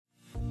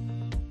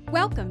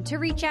Welcome to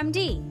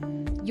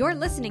ReachMD. You're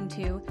listening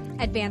to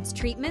Advanced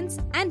Treatments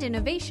and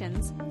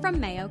Innovations from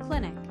Mayo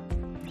Clinic.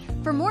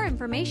 For more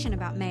information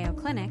about Mayo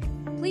Clinic,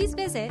 please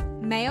visit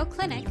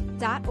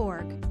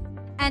mayoclinic.org.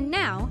 And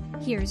now,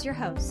 here's your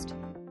host.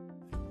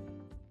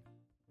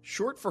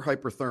 Short for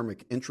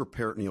hyperthermic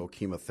intraperitoneal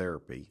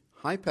chemotherapy,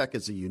 HIPEC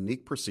is a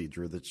unique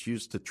procedure that's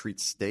used to treat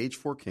stage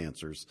 4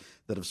 cancers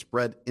that have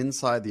spread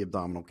inside the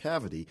abdominal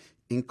cavity,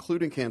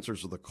 including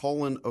cancers of the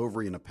colon,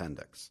 ovary, and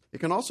appendix. It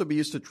can also be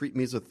used to treat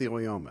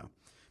mesothelioma.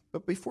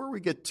 But before we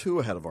get too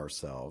ahead of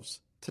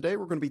ourselves, today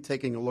we're going to be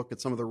taking a look at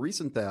some of the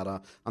recent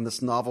data on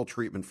this novel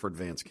treatment for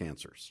advanced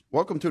cancers.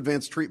 Welcome to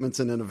Advanced Treatments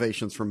and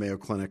Innovations from Mayo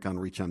Clinic on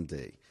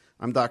ReachMD.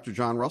 I'm Dr.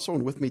 John Russell,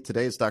 and with me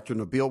today is Dr.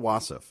 Nabil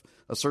Wassef,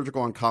 a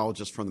surgical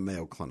oncologist from the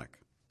Mayo Clinic.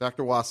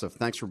 Dr. Wassef,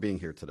 thanks for being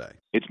here today.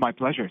 It's my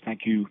pleasure.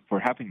 Thank you for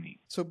having me.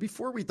 So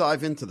before we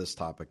dive into this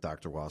topic,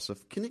 Dr.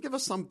 Wassef, can you give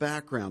us some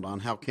background on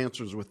how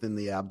cancers within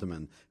the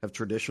abdomen have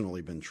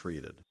traditionally been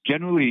treated?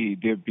 Generally,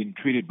 they've been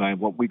treated by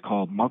what we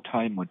call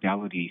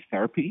multimodality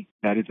therapy.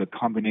 That is a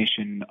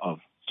combination of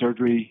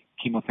surgery,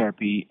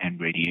 chemotherapy,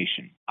 and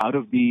radiation. Out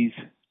of these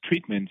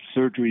treatments,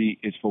 surgery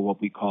is for what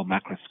we call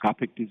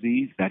macroscopic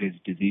disease. That is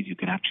disease you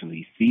can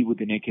actually see with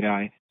the naked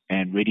eye.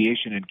 And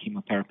radiation and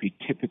chemotherapy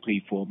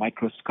typically for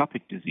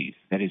microscopic disease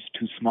that is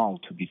too small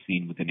to be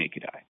seen with the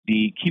naked eye.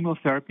 The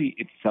chemotherapy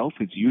itself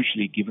is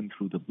usually given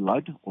through the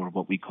blood, or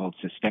what we call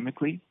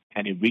systemically,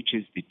 and it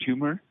reaches the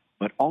tumor,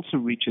 but also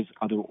reaches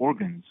other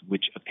organs,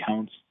 which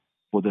accounts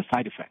for the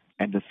side effects.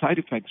 And the side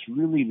effects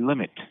really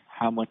limit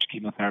how much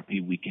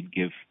chemotherapy we can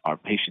give our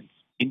patients.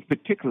 In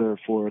particular,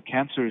 for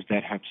cancers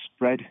that have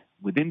spread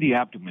within the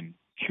abdomen,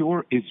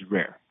 cure is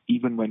rare,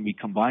 even when we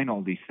combine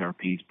all these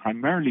therapies,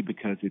 primarily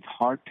because it's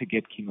hard to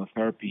get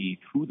chemotherapy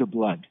through the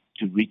blood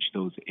to reach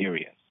those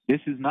areas.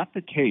 This is not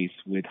the case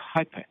with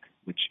HIPEC,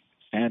 which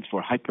stands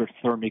for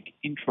hyperthermic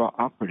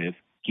intraoperative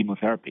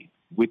chemotherapy,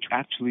 which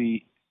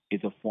actually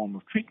is a form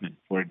of treatment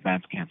for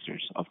advanced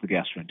cancers of the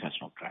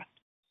gastrointestinal tract.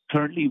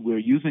 Currently, we're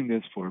using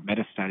this for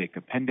metastatic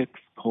appendix,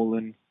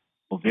 colon,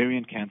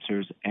 ovarian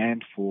cancers,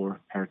 and for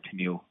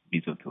peritoneal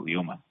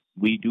mesothelioma.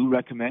 We do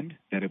recommend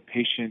that a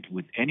patient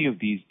with any of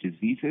these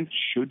diseases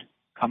should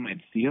come and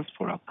see us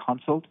for a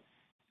consult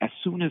as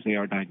soon as they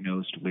are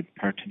diagnosed with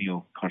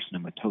peritoneal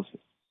carcinomatosis.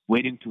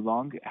 Waiting too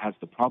long has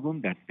the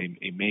problem that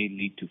it may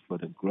lead to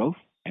further growth,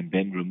 and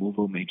then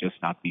removal may just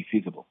not be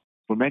feasible.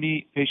 For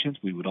many patients,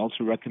 we would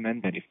also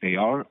recommend that if they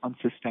are on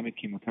systemic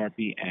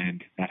chemotherapy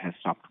and that has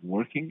stopped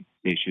working,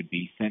 they should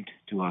be sent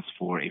to us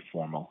for a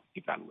formal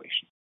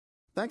evaluation.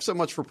 Thanks so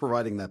much for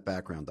providing that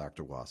background,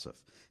 Dr. Wassef.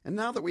 And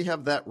now that we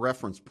have that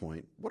reference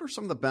point, what are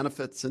some of the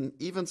benefits and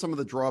even some of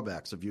the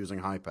drawbacks of using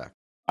HIPEC?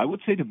 I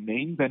would say the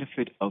main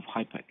benefit of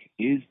HIPEC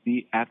is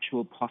the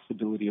actual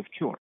possibility of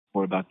cure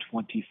for about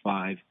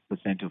 25%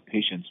 of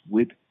patients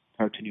with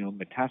peritoneal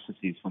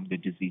metastases from the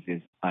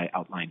diseases I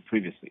outlined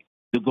previously.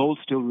 The goal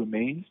still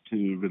remains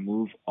to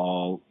remove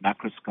all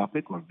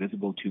macroscopic or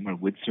visible tumor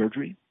with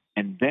surgery,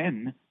 and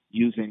then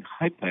using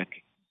HIPEC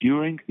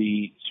during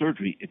the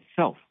surgery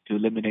itself to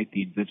eliminate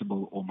the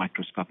invisible or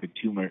microscopic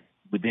tumor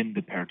within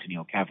the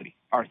peritoneal cavity.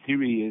 Our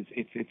theory is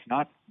it's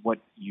not what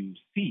you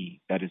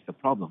see that is the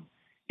problem.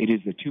 It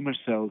is the tumor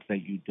cells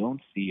that you don't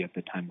see at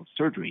the time of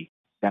surgery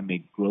that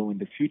may grow in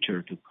the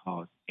future to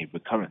cause a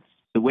recurrence.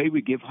 The way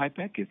we give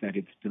HIPEC is that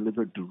it's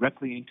delivered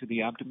directly into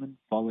the abdomen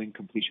following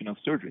completion of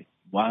surgery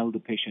while the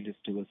patient is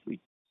still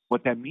asleep.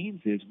 What that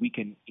means is we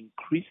can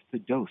increase the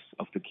dose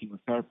of the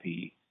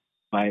chemotherapy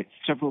by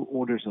several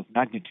orders of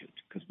magnitude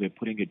because we're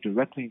putting it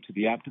directly into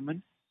the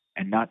abdomen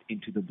and not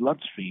into the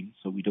bloodstream,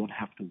 so we don't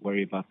have to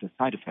worry about the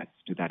side effects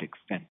to that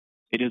extent.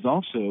 It is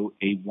also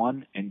a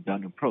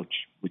one-and-done approach,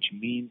 which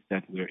means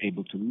that we're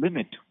able to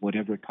limit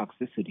whatever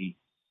toxicity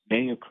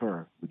may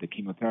occur with the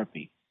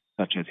chemotherapy,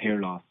 such as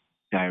hair loss,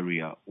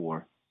 diarrhea,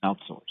 or mouth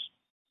sores.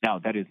 Now,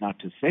 that is not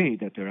to say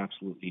that there are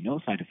absolutely no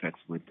side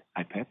effects with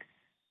HIPEC.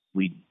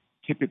 We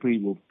typically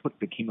will put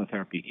the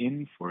chemotherapy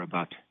in for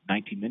about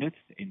 90 minutes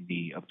in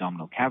the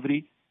abdominal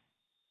cavity,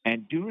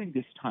 and during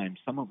this time,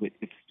 some of it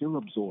is still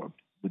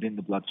absorbed within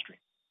the bloodstream.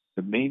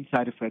 The main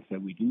side effects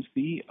that we do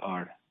see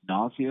are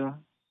nausea,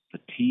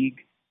 fatigue,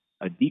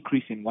 a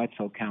decrease in white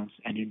cell counts,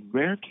 and in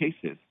rare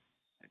cases,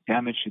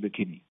 damage to the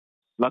kidney.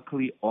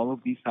 Luckily, all of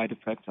these side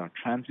effects are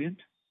transient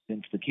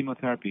since the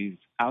chemotherapy is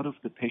out of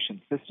the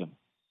patient's system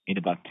in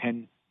about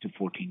 10 to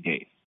 14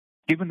 days.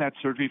 Given that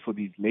surgery for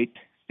these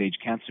late-stage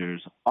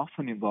cancers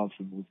often involves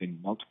removing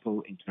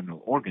multiple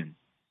internal organs,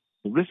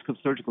 the risk of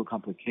surgical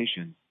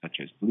complications such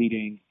as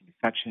bleeding,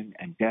 infection,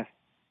 and death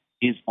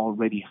is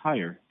already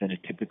higher than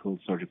a typical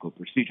surgical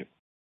procedure.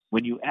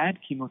 When you add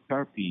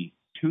chemotherapy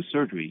to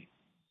surgery,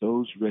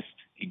 those risks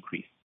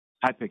increase.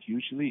 HIPEC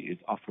usually is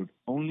offered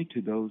only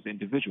to those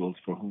individuals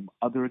for whom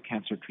other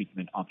cancer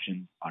treatment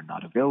options are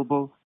not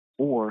available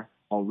or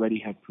already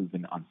have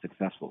proven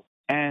unsuccessful,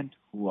 and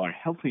who are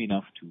healthy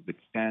enough to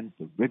withstand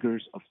the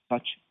rigors of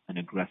such an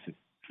aggressive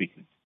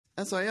treatment.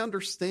 As I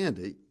understand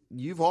it,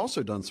 you've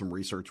also done some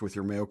research with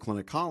your Mayo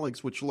Clinic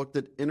colleagues which looked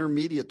at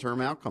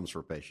intermediate-term outcomes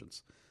for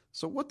patients.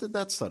 So what did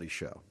that study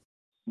show?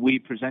 We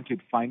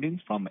presented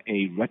findings from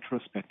a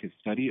retrospective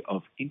study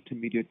of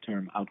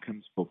intermediate-term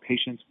outcomes for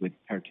patients with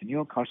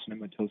peritoneal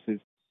carcinomatosis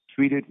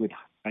treated with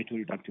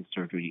cytoreductive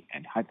surgery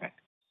and HIPEC.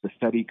 The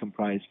study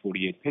comprised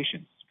 48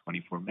 patients,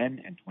 24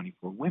 men and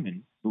 24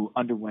 women, who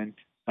underwent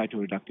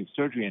cytoreductive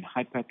surgery and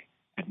HIPEC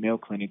at Mayo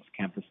Clinic's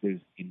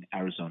campuses in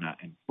Arizona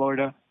and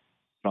Florida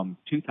from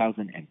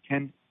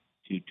 2010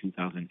 to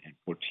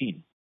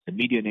 2014. The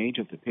median age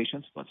of the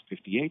patients was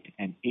 58,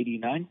 and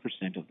 89%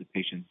 of the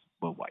patients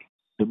were white.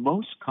 The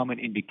most common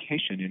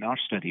indication in our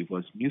study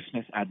was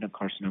mucinous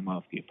adenocarcinoma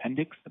of the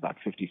appendix, about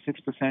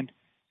 56%,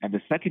 and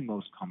the second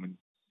most common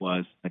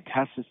was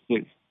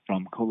metastasis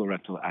from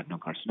colorectal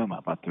adenocarcinoma,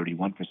 about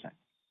 31%.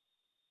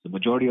 The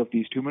majority of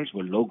these tumors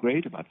were low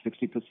grade, about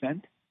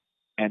 60%,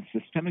 and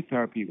systemic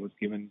therapy was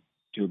given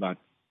to about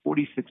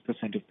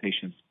 46% of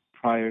patients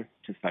prior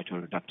to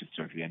cytoreductive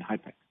surgery and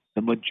HIPEC.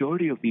 The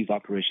majority of these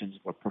operations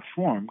were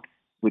performed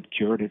with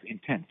curative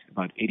intent.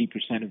 About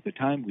 80% of the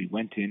time, we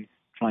went in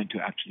trying to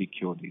actually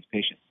cure these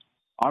patients.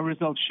 Our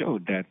results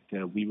showed that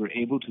we were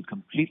able to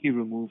completely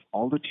remove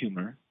all the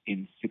tumor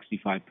in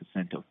 65%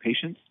 of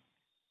patients.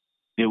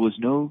 There was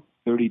no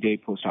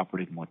 30-day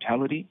postoperative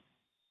mortality.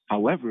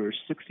 However,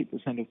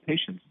 60% of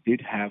patients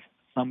did have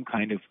some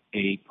kind of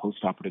a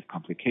postoperative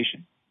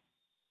complication.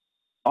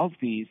 Of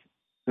these,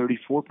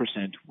 34%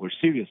 were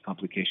serious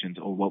complications,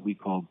 or what we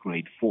call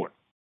grade 4.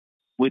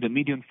 With a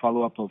median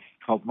follow-up of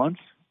 12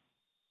 months,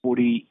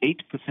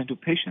 48% of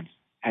patients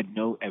had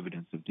no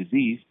evidence of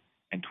disease,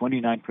 and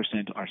 29%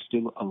 are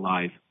still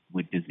alive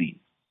with disease.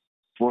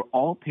 For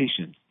all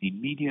patients, the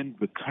median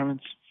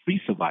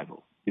recurrence-free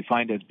survival,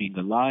 defined as being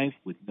alive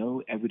with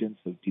no evidence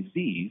of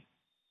disease,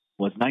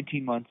 was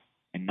 19 months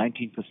and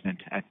 19%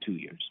 at 2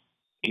 years.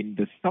 In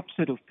the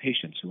subset of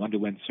patients who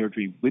underwent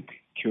surgery with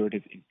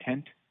curative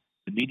intent,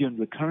 the median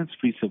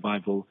recurrence-free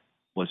survival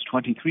was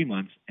 23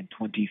 months and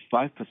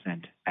 25%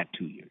 at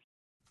 2 years.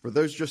 For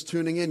those just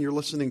tuning in, you're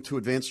listening to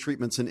Advanced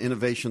Treatments and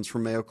Innovations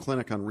from Mayo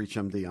Clinic on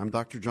ReachMD. I'm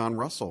Dr. John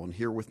Russell, and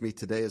here with me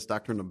today is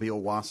Dr.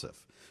 Nabil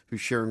Wasif,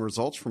 who's sharing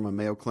results from a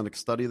Mayo Clinic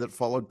study that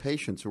followed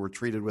patients who were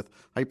treated with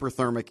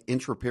hyperthermic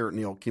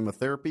intraperitoneal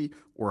chemotherapy,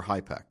 or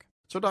HIPEC.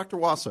 So, Dr.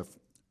 Wasif,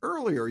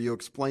 earlier you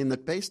explained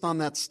that based on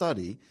that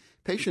study,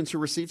 patients who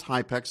received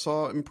HIPEC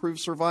saw improved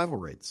survival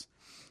rates.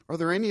 Are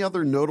there any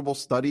other notable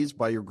studies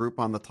by your group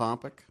on the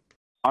topic?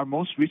 Our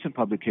most recent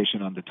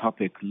publication on the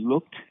topic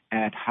looked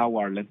at how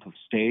our length of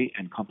stay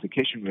and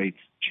complication rates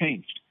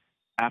changed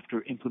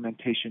after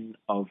implementation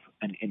of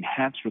an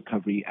enhanced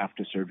recovery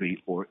after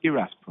surgery, or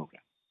ERAS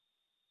program.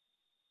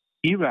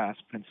 ERAS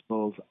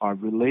principles are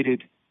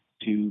related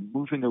to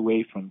moving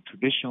away from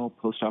traditional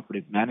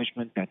postoperative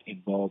management that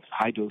involves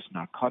high-dose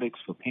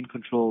narcotics for pain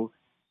control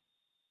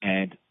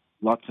and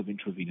lots of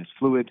intravenous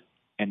fluid,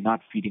 and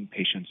not feeding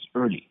patients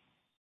early.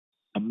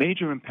 A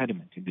major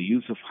impediment in the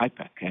use of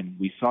HIPEC, and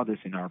we saw this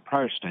in our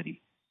prior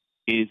study,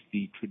 is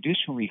the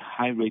traditionally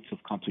high rates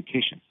of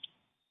complications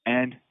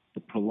and the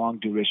prolonged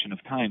duration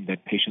of time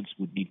that patients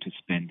would need to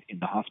spend in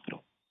the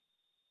hospital.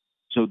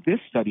 So this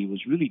study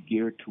was really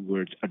geared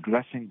towards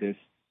addressing this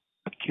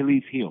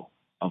Achilles heel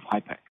of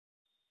HIPEC.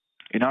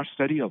 In our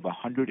study of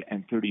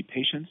 130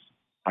 patients,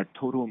 our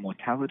total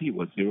mortality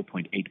was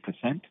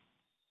 0.8%,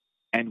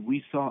 and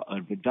we saw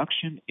a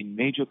reduction in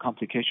major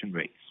complication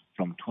rates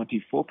from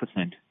 24%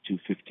 to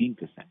 15%.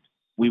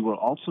 We were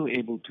also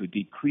able to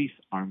decrease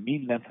our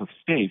mean length of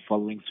stay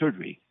following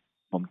surgery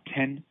from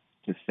 10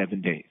 to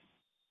 7 days.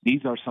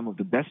 These are some of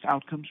the best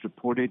outcomes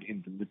reported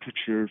in the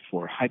literature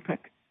for HIPEC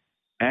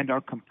and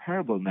are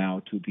comparable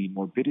now to the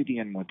morbidity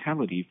and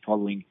mortality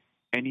following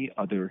any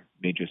other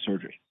major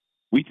surgery.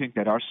 We think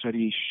that our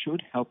study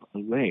should help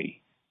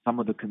allay some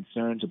of the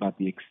concerns about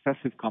the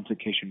excessive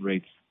complication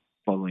rates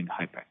following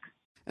HIPEC.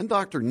 And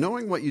doctor,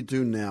 knowing what you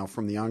do now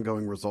from the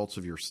ongoing results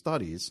of your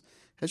studies,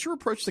 has your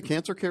approach to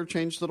cancer care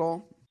changed at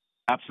all?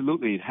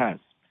 Absolutely, it has.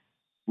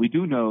 We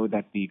do know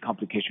that the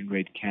complication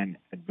rate can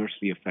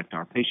adversely affect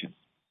our patients.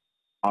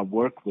 Our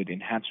work with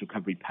enhanced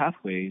recovery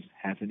pathways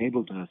has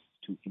enabled us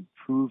to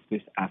improve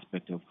this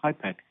aspect of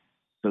HIPEC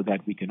so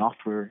that we can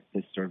offer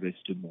this service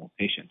to more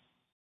patients.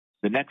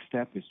 The next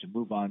step is to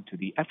move on to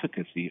the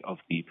efficacy of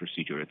the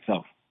procedure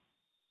itself.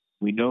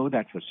 We know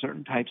that for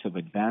certain types of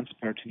advanced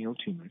peritoneal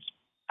tumors,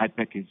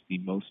 HIPEC is the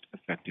most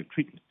effective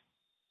treatment.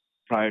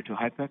 Prior to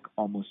HIPEC,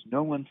 almost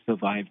no one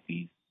survived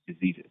these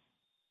diseases.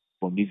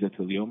 For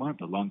mesothelioma,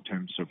 the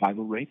long-term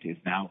survival rate is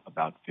now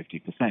about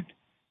 50%,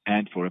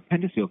 and for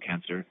appendiceal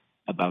cancer,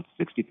 about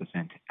 60%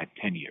 at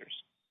 10 years.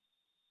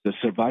 The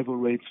survival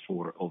rates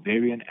for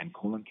ovarian and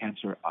colon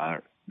cancer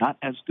are not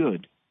as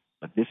good,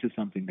 but this is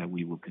something that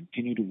we will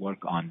continue to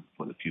work on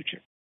for the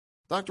future.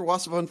 Dr.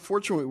 Wasif,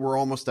 unfortunately, we're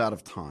almost out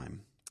of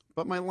time.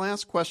 But my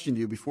last question to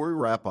you before we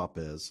wrap up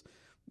is,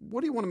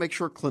 what do you want to make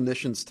sure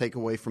clinicians take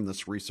away from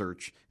this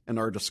research and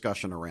our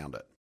discussion around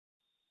it?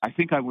 I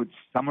think I would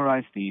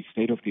summarize the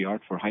state of the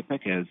art for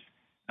HIPEC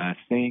as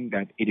saying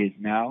that it is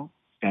now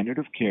standard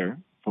of care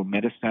for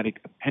metastatic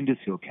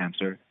appendiceal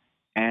cancer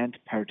and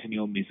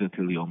peritoneal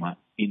mesothelioma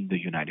in the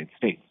United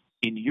States.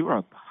 In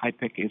Europe,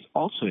 HIPEC is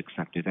also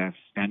accepted as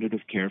standard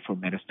of care for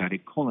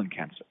metastatic colon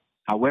cancer.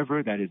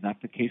 However, that is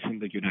not the case in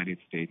the United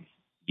States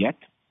yet.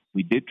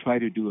 We did try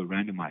to do a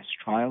randomized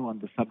trial on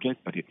the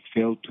subject, but it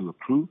failed to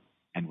accrue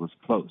and was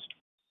closed.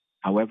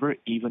 However,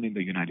 even in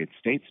the United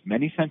States,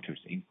 many centers,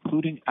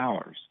 including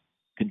ours,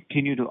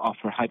 continue to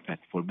offer HIPEC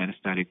for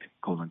metastatic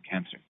colon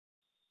cancer.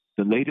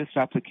 The latest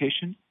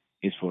application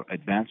is for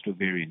advanced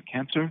ovarian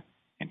cancer,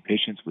 and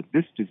patients with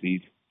this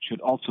disease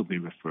should also be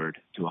referred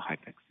to a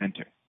HIPEC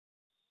center.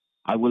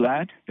 I will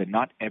add that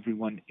not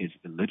everyone is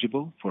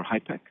eligible for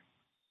HIPEC.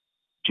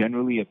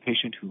 Generally, a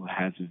patient who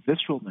has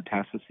visceral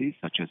metastases,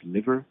 such as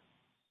liver,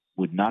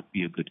 would not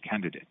be a good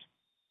candidate.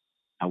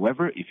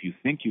 However, if you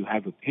think you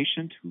have a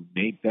patient who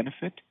may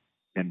benefit,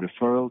 then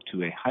referral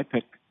to a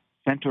HIPEC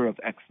center of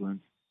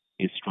excellence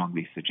is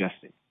strongly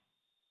suggested.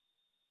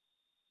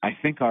 I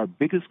think our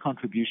biggest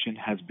contribution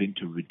has been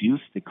to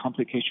reduce the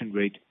complication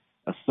rate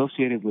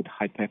associated with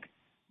HIPEC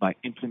by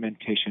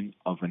implementation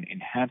of an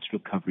enhanced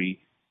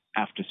recovery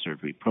after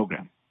surgery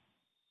program.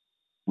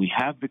 We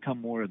have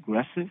become more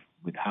aggressive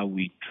with how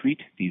we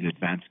treat these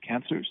advanced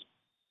cancers,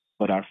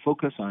 but our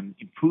focus on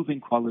improving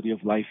quality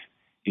of life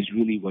is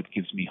really what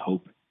gives me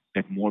hope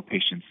that more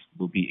patients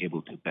will be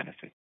able to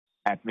benefit.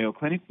 At Mayo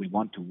Clinic, we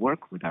want to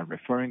work with our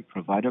referring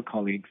provider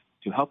colleagues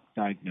to help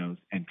diagnose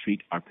and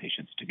treat our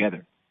patients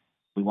together.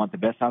 We want the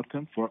best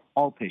outcome for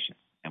all patients,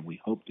 and we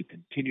hope to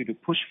continue to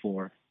push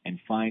for and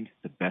find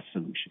the best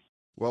solution.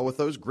 Well, with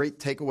those great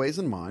takeaways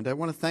in mind, I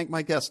want to thank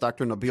my guest,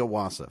 Dr. Nabil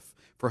Wasif,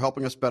 for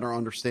helping us better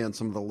understand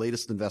some of the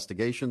latest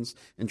investigations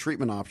and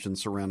treatment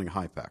options surrounding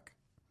HIPEC.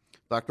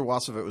 Dr.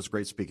 Wasif, it was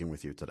great speaking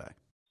with you today.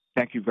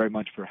 Thank you very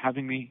much for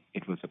having me.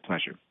 It was a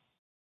pleasure.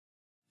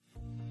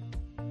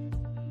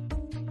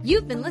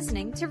 You've been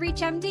listening to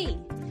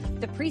ReachMD.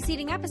 The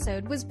preceding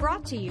episode was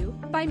brought to you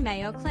by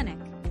Mayo Clinic.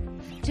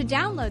 To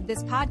download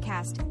this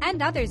podcast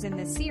and others in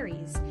this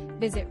series,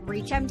 visit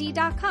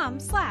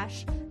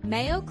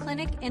reachmd.com/Mayo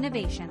Clinic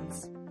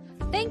Innovations.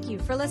 Thank you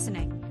for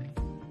listening.